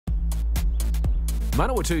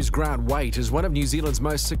Manawatu's Grant Waite is one of New Zealand's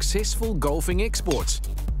most successful golfing exports.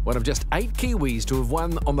 One of just 8 Kiwis to have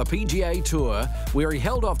won on the PGA Tour, where he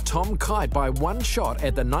held off Tom Kite by 1 shot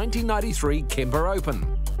at the 1993 Kemper Open.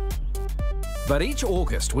 But each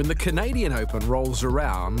August, when the Canadian Open rolls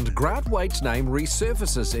around, Grant Waite's name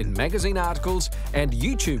resurfaces in magazine articles and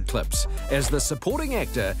YouTube clips as the supporting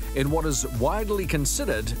actor in what is widely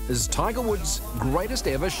considered as Tiger Woods' greatest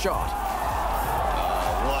ever shot.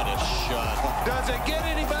 What a shot. Does it get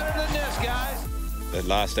any better than this, guys? The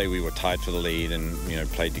last day we were tied for the lead and,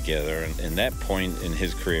 played together. And in that point in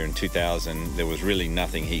his career in 2000, there was really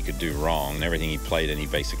nothing he could do wrong. And everything he played in, he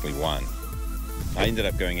basically won. I ended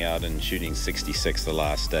up going out and shooting 66 the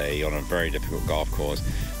last day on a very difficult golf course.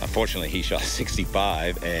 Unfortunately, he shot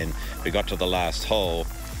 65, and we got to the last hole,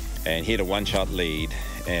 and he had a 1-shot lead,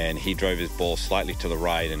 and he drove his ball slightly to the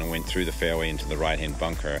right, and it went through the fairway into the right-hand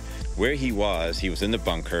bunker. Where he was in the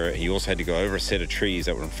bunker. He also had to go over a set of trees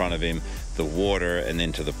that were in front of him, the water, and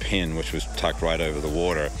then to the pin, which was tucked right over the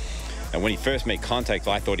water. And when he first made contact,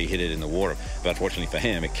 I thought he hit it in the water, but unfortunately for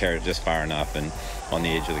him, it carried just far enough and on the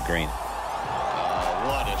edge of the green.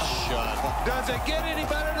 What a shot. Does it get any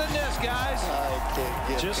better than this, guys?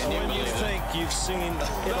 Just when you think you've seen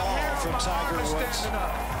it all from Tiger Woods,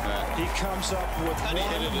 he comes up with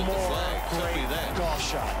one more great golf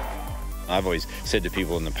shot. I've always said to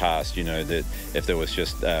people in the past, that if there was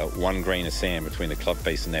just 1 grain of sand between the club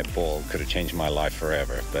face and that ball, it could have changed my life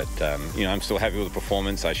forever. But, I'm still happy with the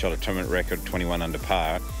performance. I shot a tournament record, 21 under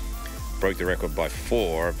par, broke the record by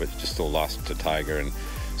 4, but just still lost to Tiger. And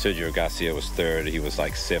Sergio Garcia was 3rd. He was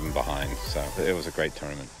like 7 behind. So it was a great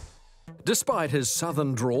tournament. Despite his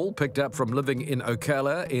southern drawl picked up from living in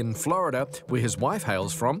Ocala in Florida, where his wife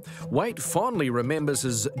hails from, Waite fondly remembers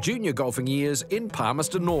his junior golfing years in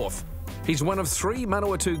Palmerston North. He's one of 3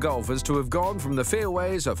 Manawatu golfers to have gone from the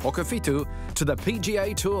fairways of Hokofitu to the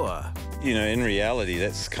PGA Tour. In reality,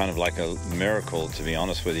 that's kind of like a miracle, to be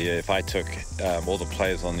honest with you. If I took all the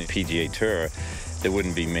players on the PGA Tour, there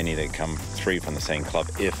wouldn't be many that come 3 from the same club,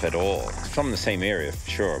 if at all. From the same area,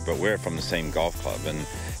 sure, but we're from the same golf club. And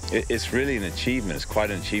it's really an achievement. It's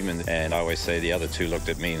quite an achievement. And I always say the other 2 looked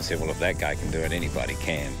at me and said, well, if that guy can do it, anybody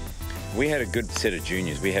can. We had a good set of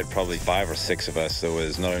juniors. We had probably 5 or 6 of us. There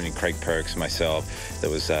was not only Craig Perks, myself, there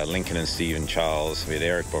was Lincoln and Stephen Charles, we had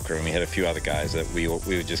Eric Booker, and we had a few other guys that we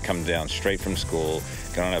would just come down straight from school,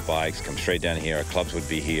 get on our bikes, come straight down here. Our clubs would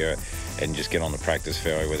be here, and just get on the practice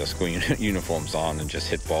fairway with our school uniforms on and just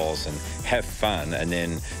hit balls and have fun. And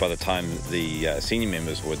then by the time the senior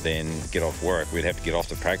members would then get off work, we'd have to get off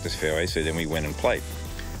the practice fairway, so then we went and played.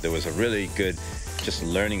 There was a really good just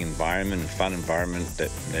learning environment and fun environment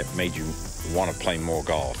that made you want to play more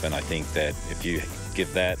golf. And I think that if you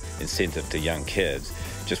give that incentive to young kids,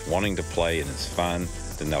 just wanting to play and it's fun,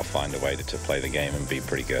 then they'll find a way to play the game and be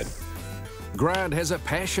pretty good. Grant has a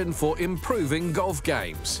passion for improving golf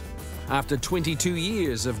games. After 22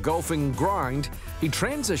 years of golfing grind, he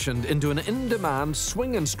transitioned into an in-demand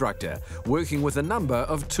swing instructor, working with a number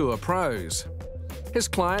of tour pros. His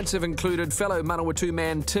clients have included fellow Manawatu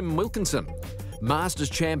man Tim Wilkinson, Masters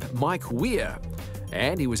champ Mike Weir,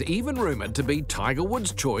 and he was even rumoured to be Tiger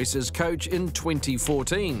Woods' choice as coach in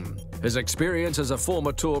 2014. His experience as a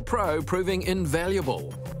former tour pro proving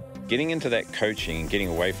invaluable. Getting into that coaching and getting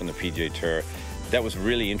away from the PGA Tour, that was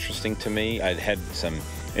really interesting to me. I'd had some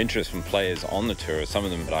interest from players on the tour, some of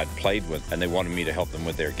them that I'd played with, and they wanted me to help them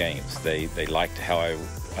with their games. They liked how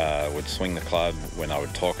I would swing the club. When I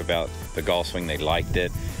would talk about the golf swing, they liked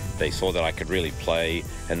it. They saw that I could really play,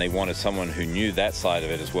 and they wanted someone who knew that side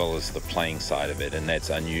of it as well as the playing side of it, and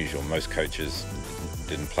that's unusual. Most coaches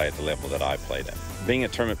didn't play at the level that I played at. Being a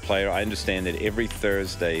tournament player, I understand that every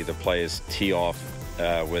Thursday the players tee off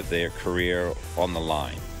with their career on the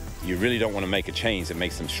line. You really don't want to make a change that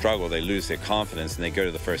makes them struggle. They lose their confidence and they go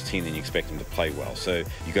to the first tee, and then you expect them to play well. So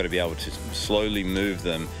you've got to be able to slowly move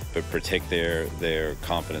them but protect their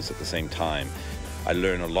confidence at the same time. I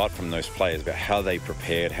learned a lot from those players about how they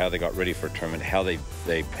prepared, how they got ready for a tournament, how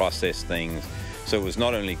they processed things. So it was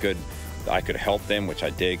not only good I could help them, which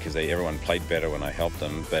I did because everyone played better when I helped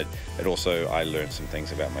them, but it also I learned some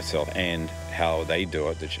things about myself and how they do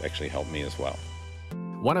it that actually helped me as well.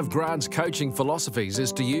 One of Grant's coaching philosophies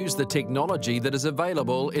is to use the technology that is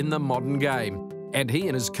available in the modern game. And he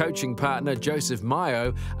and his coaching partner, Joseph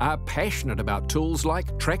Mayo, are passionate about tools like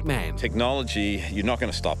TrackMan. Technology, you're not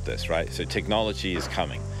going to stop this, right? So technology is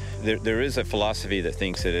coming. There is a philosophy that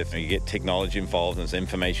thinks that if you get technology involved and there's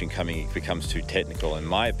information coming, it becomes too technical. In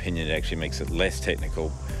my opinion, it actually makes it less technical.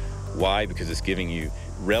 Why? Because it's giving you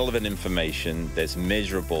relevant information that's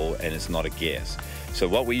measurable and it's not a guess. So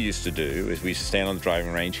what we used to do is we used to stand on the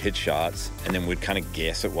driving range, hit shots, and then we'd kind of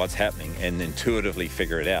guess at what's happening and intuitively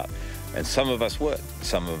figure it out. And some of us would,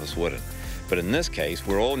 some of us wouldn't. But in this case,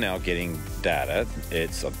 we're all now getting data,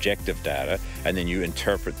 it's objective data, and then you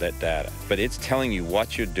interpret that data. But it's telling you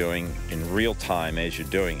what you're doing in real time as you're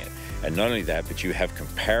doing it. And not only that, but you have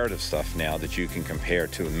comparative stuff now that you can compare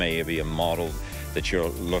to maybe a model that you're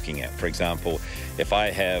looking at. For example, if I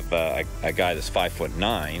have a guy that's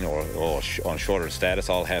 5'9" or on shorter status,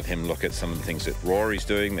 I'll have him look at some of the things that Rory's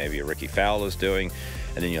doing, maybe a Ricky Fowler's doing,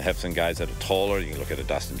 and then you'll have some guys that are taller. You can look at a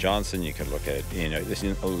Dustin Johnson, you can look at,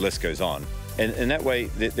 the list goes on. And that way,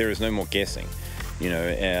 there is no more guessing.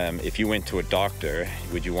 If you went to a doctor,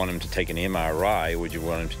 would you want him to take an MRI or would you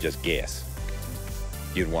want him to just guess?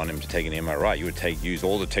 You'd want him to take an MRI. You would use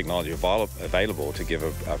all the technology available to give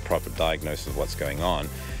a proper diagnosis of what's going on.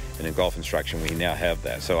 And in golf instruction, we now have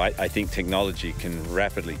that. So I think technology can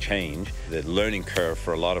rapidly change the learning curve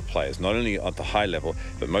for a lot of players, not only at the high level,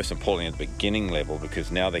 but most importantly at the beginning level,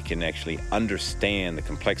 because now they can actually understand the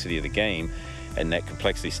complexity of the game, and that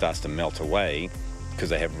complexity starts to melt away because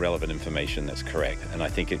they have relevant information that's correct. And I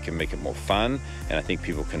think it can make it more fun, and I think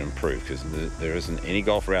people can improve, because there isn't any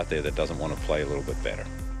golfer out there that doesn't want to play a little bit better.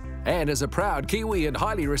 And as a proud Kiwi and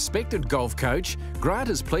highly respected golf coach, Grant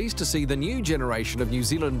is pleased to see the new generation of New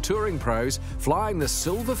Zealand touring pros flying the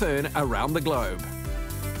silver fern around the globe.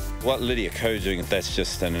 What Lydia Ko's doing, that's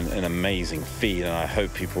just an amazing feat, and I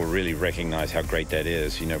hope people really recognize how great that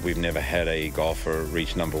is. We've never had a golfer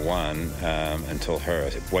reach #1 until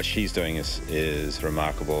her. What she's doing is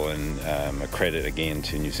remarkable, and a credit again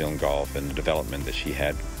to New Zealand golf and the development that she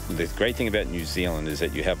had. The great thing about New Zealand is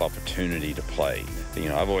that you have opportunity to play.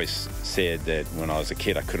 I've always said that when I was a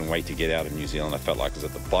kid, I couldn't wait to get out of New Zealand. I felt like I was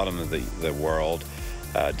at the bottom of the world.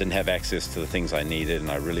 Didn't have access to the things I needed,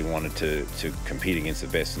 and I really wanted to compete against the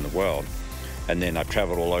best in the world. And then I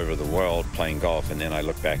traveled all over the world playing golf, and then I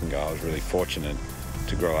look back and go, I was really fortunate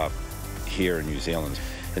to grow up here in New Zealand.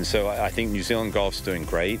 And so I think New Zealand golf's doing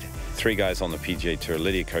great. 3 guys on the PGA Tour,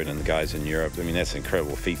 Lydia Ko and the guys in Europe. That's an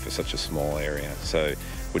incredible feat for such a small area. So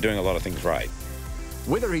we're doing a lot of things right.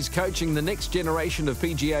 Whether he's coaching the next generation of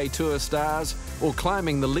PGA Tour stars or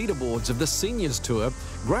climbing the leaderboards of the Seniors Tour,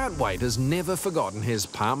 Grant Waite has never forgotten his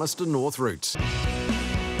Palmerston North roots.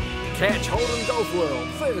 Catch Holden Golf World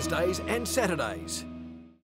Thursdays and Saturdays.